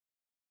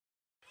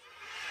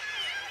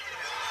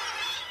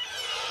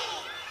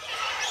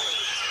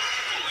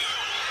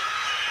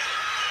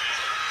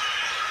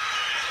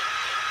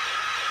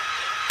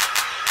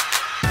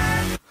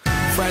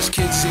Fresh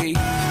Kid C,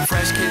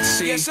 Fresh Kid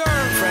C, Yes, sir.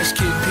 Fresh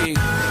Kid P,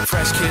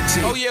 Fresh Kid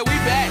T. Oh yeah, we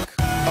back.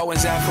 Oh, and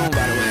Zafoon,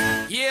 by the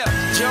way. Yeah,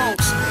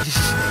 Jones.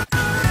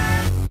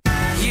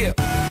 Yeah.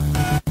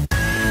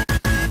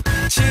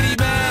 Chitty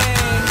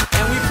Bang,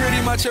 and we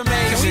pretty much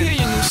amazing. Can we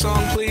hear your new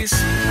song, please?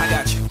 I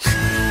got you.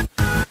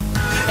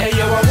 Hey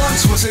yo, I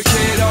once was a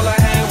kid, all I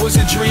had was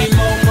a dream.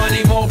 More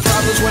money, more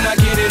problems, when I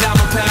get it,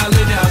 I'ma pile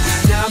it up.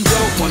 Now I'm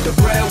dope, want the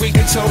bread we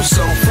can toast,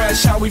 so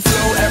fresh how we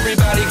flow,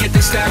 everybody get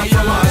this style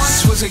from us. I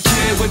once was a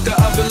kid with the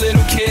other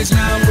little kids,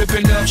 now I'm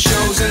ripping up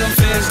shows and them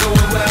fans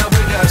going wild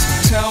with us.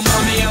 Tell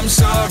mommy I'm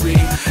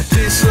sorry,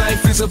 this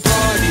life is a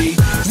party.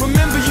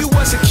 Remember you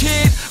was a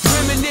kid,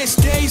 reminisce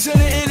days of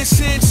the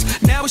innocence.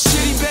 Now it's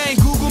Chitty Bang,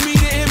 Google me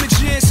the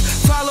images.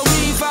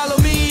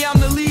 Follow me, I'm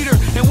the leader.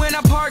 And when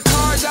I park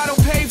cars, I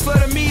don't pay for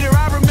the meter.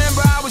 I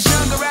remember I was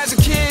younger as a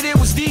kid, it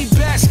was the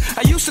best.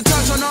 I used to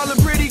touch on all the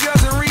pretty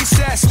girls in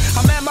recess.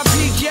 I'm at my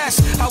peak, yes,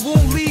 I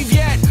won't leave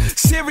yet.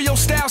 Cereal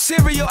style,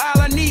 cereal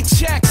aisle, I need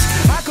checks.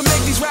 I can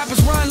make these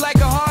rappers run like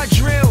a hard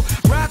drill.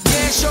 Rock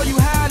band, show you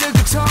how the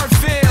guitar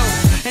feel.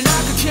 And I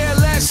could care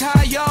less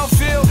how y'all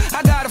feel.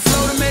 I got a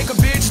flow to make a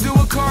bitch do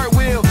a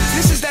cartwheel.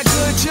 This is that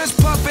good, just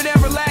puff it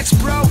and relax,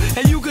 bro.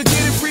 And you could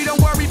get it free,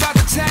 don't worry about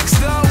the tax,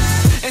 though.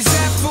 And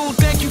Zafoon,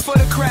 thank you for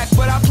the crack,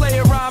 but I play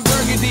around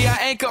Burgundy,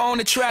 I anchor on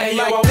the track. Hey,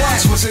 like yo, I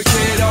once was a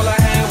kid, all I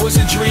had was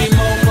a dream.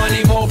 More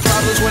money, more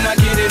problems, when I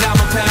get it,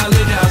 I'ma pile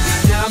it up.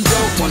 Now I'm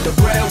dope, want the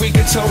bread we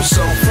can toast,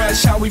 so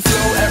fresh how we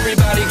flow,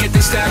 everybody get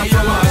this style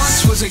from us. I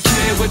once was a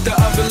kid with the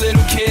other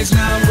little kids,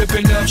 now I'm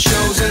ripping up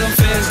shows and them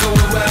fans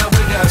going wild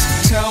with us.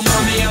 Tell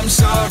mommy I'm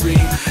sorry,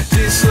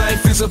 this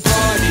life is a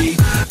party,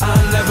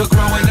 I'm never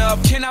growing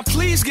up. Can I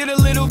please get a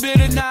little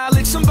bit of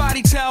knowledge?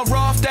 Somebody tell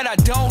Rolf that I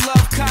don't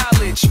love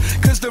college,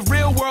 cause the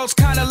real world's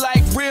kinda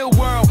like real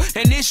world,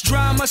 and it's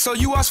drama, so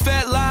you are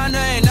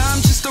Svetlana and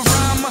I'm just a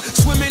rhymer,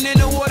 swimming in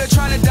the water